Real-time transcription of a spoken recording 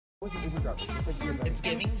It's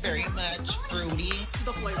giving very much fruity.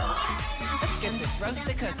 The flavor. Let's get this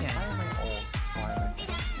roasted cooking.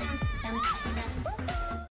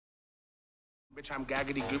 Bitch, I'm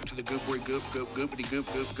gaggity goop to the goopery goop, goop, goopity goop,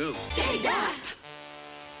 goop, goop. Yes!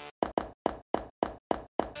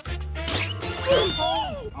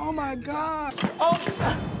 Oh my God! Oh!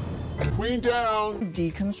 Queen down!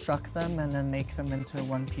 Deconstruct them and then make them into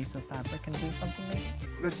one piece of fabric and do something maybe.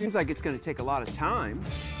 It seems like it's going to take a lot of time.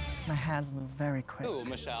 My hands move very quick. Ooh,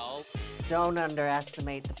 Michelle. Don't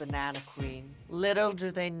underestimate the banana queen. Little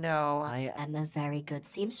do they know I am a very good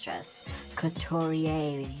seamstress.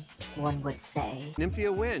 Couturier, one would say.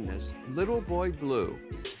 Nymphia Wynn as Little Boy Blue.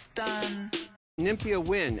 Stun. Nymphia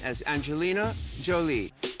Wynn as Angelina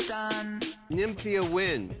Jolie. Stun. Nymphia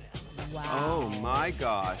Wynn. Wow. Oh my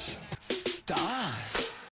gosh. Stun.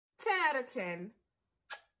 10 out of 10.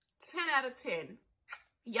 10 out of 10.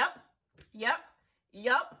 Yup. Yup.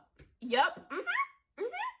 Yup. Yup. Mm-hmm. Mm-hmm.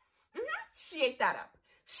 Mm-hmm. She ate that up.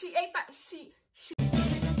 She ate that. She.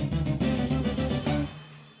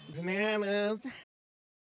 Bananas.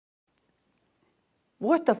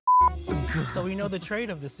 What the So we know the trade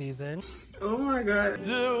of the season. Oh my God.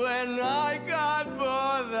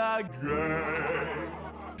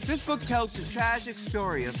 This book tells the tragic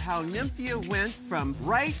story of how Nymphia went from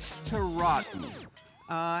right to rotten.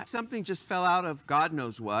 Something just fell out of God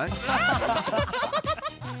knows what.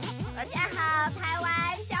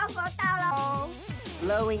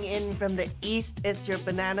 Blowing in from the east, it's your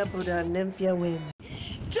banana Buddha, Nymphia Wynn.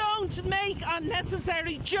 Don't make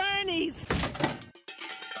unnecessary journeys.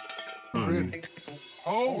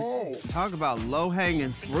 Oh. Talk about low-hanging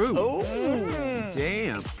fruit. Oh.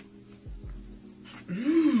 Damn.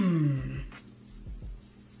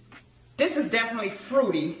 This is definitely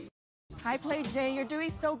fruity. Hi, Play Jay, you're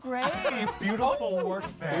doing so great. Beautiful work,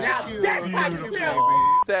 man. Now that's my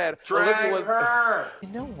Said, Drag her! you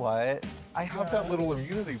know what? I have that little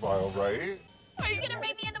immunity vial, right? Are you gonna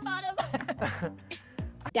make me in the bottom?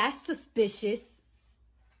 That's suspicious.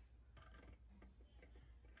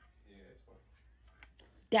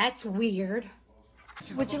 That's weird.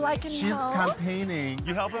 Would you like any help? Campaigning.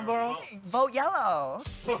 You helping, girls? Vote yellow.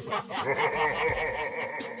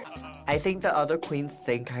 I think the other queens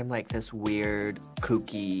think I'm like this weird,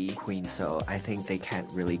 kooky queen, so I think they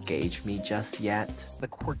can't really gauge me just yet. The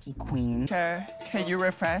quirky queen. Sure. Can you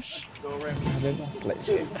refresh? No miss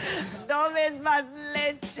my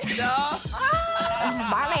leche. No.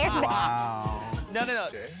 Wow. No.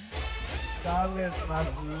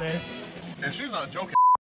 And she's not joking.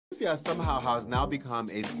 Nymphia somehow has now become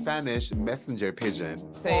a Spanish messenger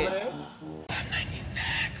pigeon. Say it. I'm 96.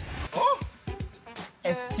 Oh!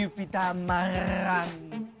 Estúpida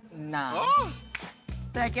marrana. Oh!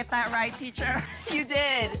 Did I get that right, teacher? You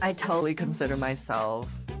did. I totally consider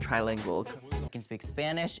myself trilingual. I can speak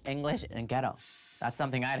Spanish, English, and ghetto. That's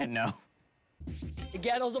something I didn't know. The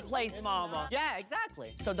ghetto's a place, mama. Yeah,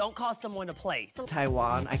 exactly. So don't call someone a place.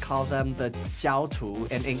 Taiwan, I call them the Jiao Tu.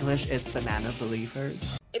 In English, it's Banana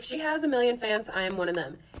Believers. If she has 1 million fans, I am one of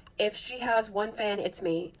them. If she has 1 fan, it's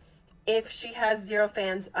me. If she has 0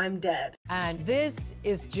 fans, I'm dead. And this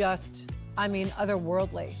is just, I mean,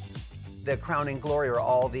 otherworldly. The crowning glory are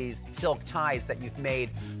all these silk ties that you've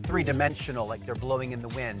made 3-dimensional, like they're blowing in the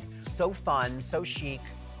wind. So fun, so chic,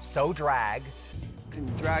 so drag.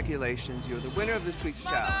 Congratulations, you're the winner of this week's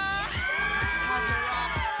challenge.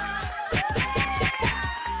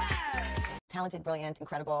 Talented, brilliant,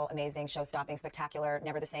 incredible, amazing, show-stopping, spectacular,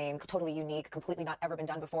 never the same, totally unique, completely not ever been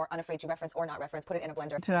done before, unafraid to reference or not reference, put it in a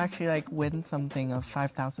blender. To actually like win something of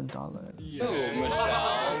 $5,000. Yeah. Ooh,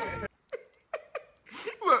 Michelle.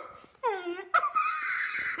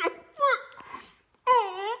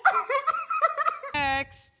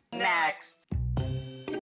 Next.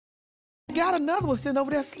 Got another one sitting over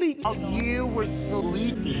there sleeping. Oh, you were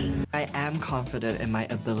sleeping. I am confident in my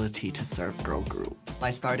ability to serve girl group.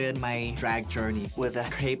 I started my drag journey with a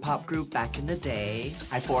K-pop group back in the day.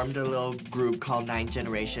 I formed a little group called 9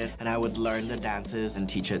 Generation, and I would learn the dances and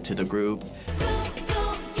teach it to the group.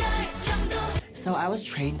 So I was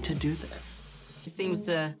trained to do this. She seems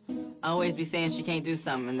to always be saying she can't do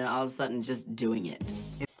something and then all of a sudden just doing it.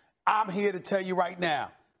 I'm here to tell you right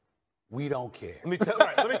now, we don't care. Let me tell you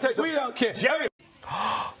something. We don't care. Jerry.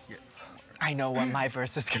 I know what my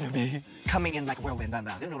verse is gonna be. Coming in like a whirlwind. Okay,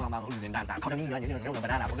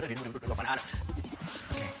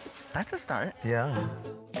 that's a start. Yeah.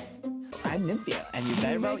 I'm Nymphia, and you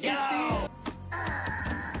better vote yellow.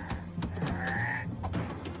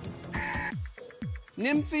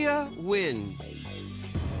 Nymphia Wynn.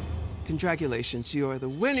 Congratulations, you are the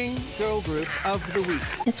winning girl group of the week.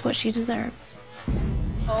 It's what she deserves.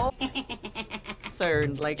 Oh. Sir,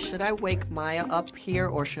 like, should I wake Maya up here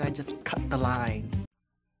or should I just cut the line?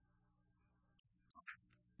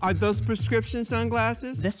 Are those prescription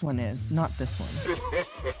sunglasses? This one is, not this one.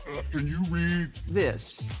 Can you read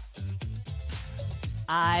This.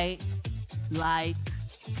 I like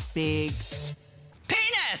big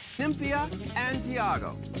Penis! Nymphia and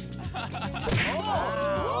Tiago.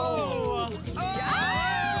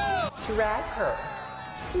 Drag her.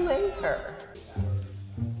 Slay her.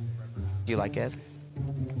 Do you like it?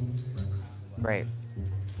 Great.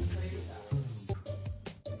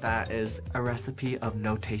 That is a recipe of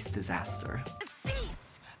no-taste disaster.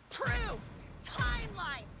 Receipts, proof,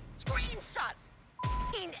 timeline, screenshots,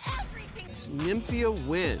 everything. Nymphia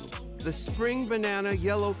win the Spring Banana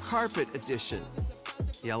Yellow Carpet Edition.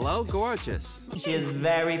 Yellow, gorgeous. She is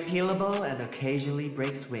very peelable and occasionally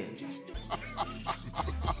breaks wind.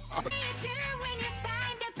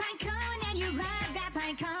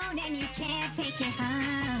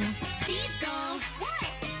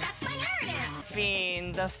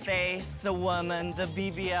 Fiend, the face, the woman, the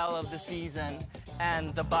BBL of the season,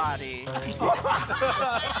 and the body.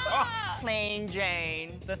 Plain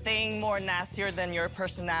Jane, the thing more nastier than your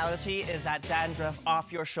personality is that dandruff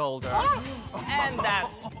off your shoulder. And that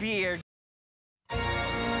beard.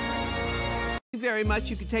 Thank you very much.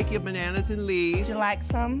 You can take your bananas and leave. Would you like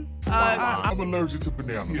some? I'm allergic to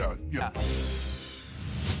bananas. Yeah.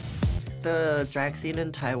 The drag scene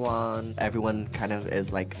in Taiwan, everyone kind of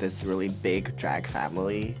is like this really big drag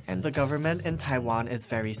family. And the government in Taiwan is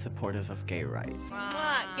very supportive of gay rights.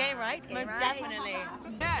 Gay rights, most definitely.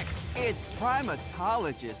 Next, it's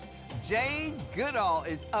primatologist Jane Goodall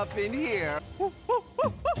is up in here.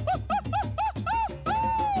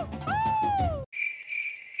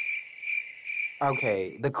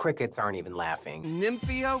 Okay, the crickets aren't even laughing.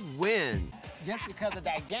 Nymphia wins. Just because of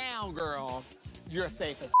that gown, girl, you're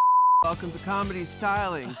safe as Welcome to Comedy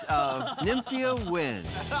Stylings of Nymphia Win.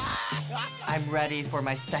 I'm ready for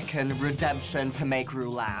my second redemption to make Rue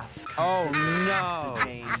laugh. Oh, no.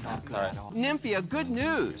 Sorry. Nymphia, good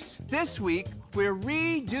news. This week, we're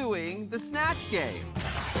redoing the Snatch game.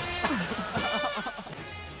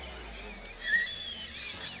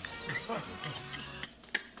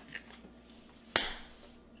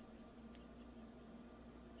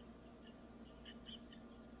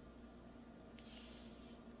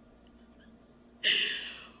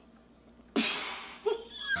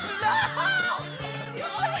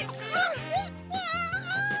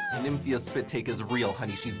 Nymphia's spit take is real,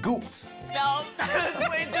 honey. She's gooped. No, that is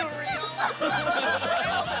way too real.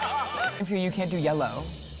 Nymphia, you can't do yellow.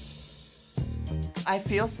 I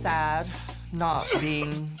feel sad not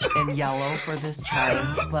being in yellow for this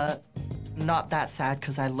challenge, but not that sad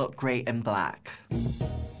because I look great in black.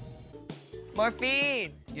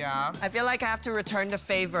 Morphine! Yeah? I feel like I have to return the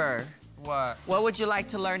favor. What? What would you like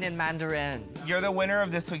to learn in Mandarin? You're the winner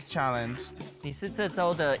of this week's challenge. 你是这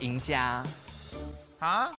周的赢家.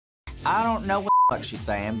 Huh? I don't know what she's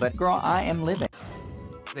saying, but girl, I am living.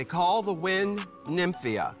 They call the win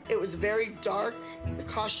Nymphia. It was very dark. The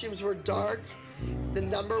costumes were dark. The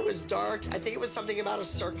number was dark. I think it was something about a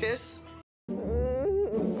circus.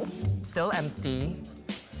 Still empty.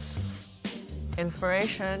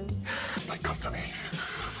 Inspiration. Come to me.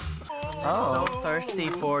 Oh, so thirsty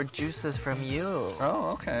for juices from you. Oh,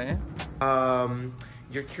 okay.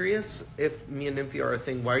 You're curious if me and Nymphia are a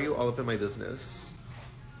thing. Why are you all up in my business?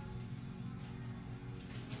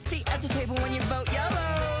 See at the table when you vote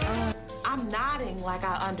yellow. I'm nodding like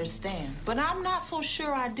I understand, but I'm not so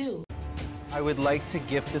sure I do. I would like to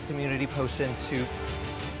gift this immunity potion to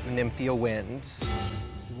Nymphia Wind.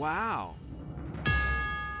 Wow.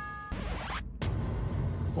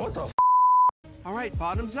 What the f? All right,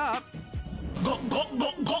 bottoms up. Go, go,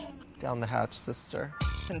 go, go. Down the hatch, sister.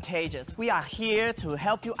 Contagious. We are here to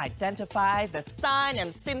help you identify the signs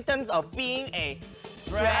and symptoms of being a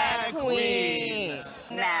drag queen.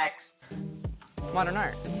 Next. Modern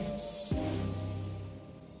art.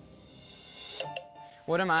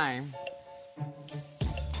 What am I?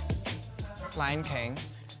 Lion King.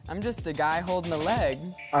 I'm just a guy holding a leg.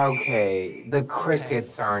 Okay, the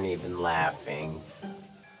crickets aren't even laughing.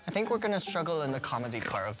 I think we're gonna struggle in the comedy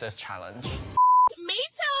part of this challenge. Me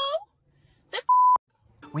too.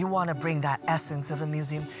 We want to bring that essence of the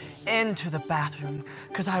museum into the bathroom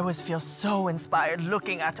because I always feel so inspired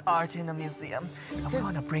looking at art in a museum. And we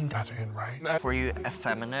want to bring that in, right? Were you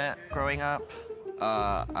effeminate growing up?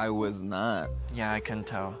 I was not. Yeah, I can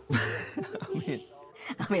tell.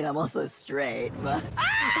 I mean, I'm also straight, but...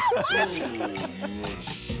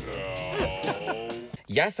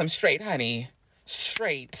 Yes, I'm straight, honey.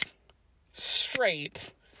 Straight.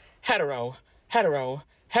 Hetero.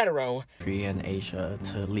 hetero. In Asia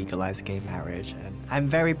to legalize gay marriage, and I'm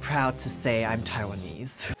very proud to say I'm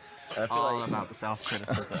Taiwanese. All about the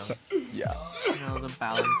self-criticism. Yeah. You know, the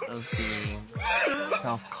balance of being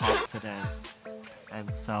self-confident and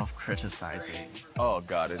self-criticizing. Oh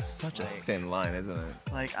God, it's such a thin line, isn't it?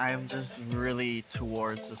 Like, I'm just really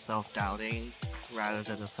towards the self-doubting rather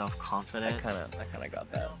than the self-confident. I kinda got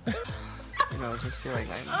that. You know, just feeling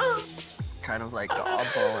like kind of like the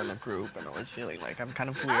oddball in a group and always feeling like I'm kind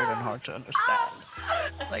of weird and hard to understand.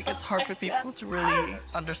 Like, it's hard for people to really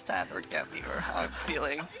understand or get me or how I'm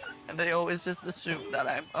feeling. And they always just assume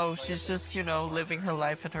that oh, she's just, you know, living her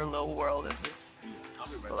life in her little world and just,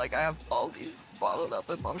 but like, I have all these bottled up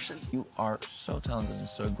emotions. You are so talented and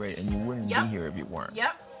so great, and you wouldn't be here if you weren't.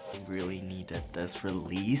 Yep. I really needed this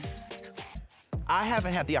release. I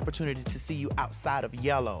haven't had the opportunity to see you outside of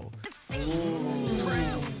yellow.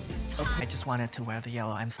 I just wanted to wear the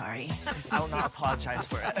yellow, I'm sorry. I will not apologize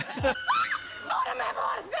for it.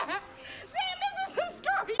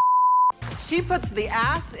 She puts the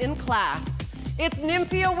ass in class. It's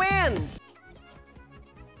Nymphia win.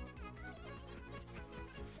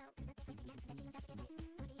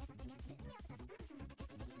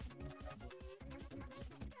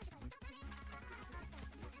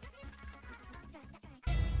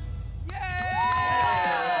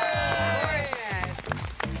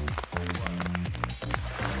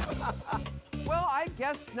 Well, I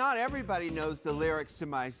guess not everybody knows the lyrics to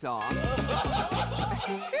my song.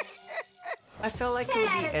 I felt like it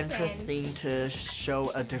would be interesting to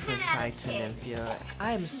show a different side to Nymphia.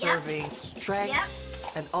 I am serving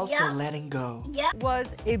strength and also letting go. It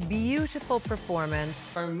was a beautiful performance.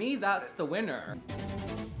 For me, that's the winner.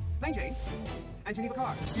 Plain Jane and Geneva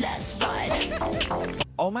Carr. Let's fight.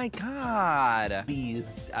 Oh my God.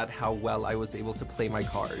 Pleased at how well I was able to play my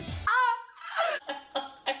cards.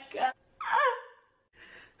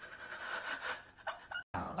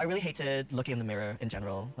 I really hated looking in the mirror in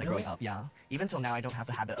general, like growing up, yeah. Even till now, I don't have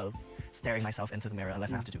the habit of staring myself into the mirror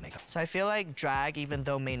unless I have to do makeup. So I feel like drag, even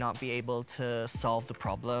though may not be able to solve the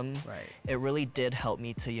problem, it really did help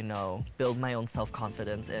me to, you know, build my own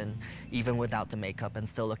self-confidence in, even without the makeup and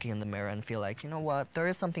still looking in the mirror and feel like, you know what, there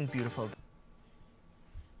is something beautiful.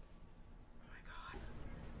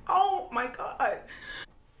 Oh my God.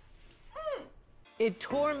 It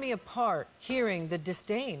tore me apart hearing the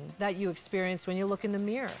disdain that you experienced when you look in the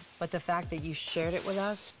mirror. But the fact that you shared it with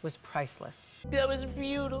us was priceless. That was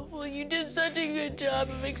beautiful. You did such a good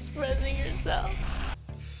job of expressing yourself.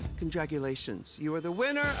 Congratulations. You are the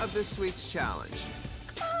winner of this week's challenge.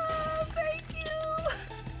 Oh, thank you.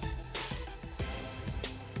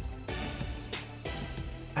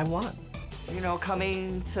 I won. You know,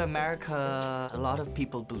 coming to America, a lot of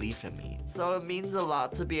people believed in me. So it means a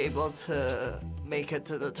lot to be able to make it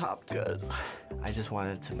to the top, because I just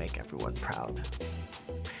wanted to make everyone proud.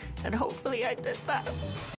 And hopefully I did that.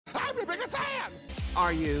 I'm the biggest fan!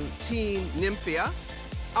 Are you Team Nymphia?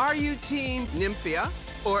 Are you Team Nymphia?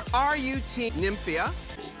 Or are you Team Nymphia?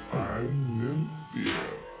 I'm Nymphia,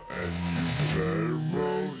 and you better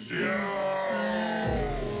vote yeah!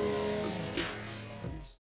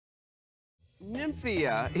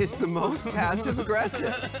 Nymphia is the most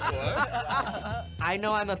passive-aggressive. I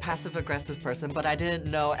know I'm a passive-aggressive person, but I didn't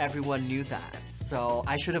know everyone knew that. So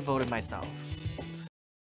I should have voted myself.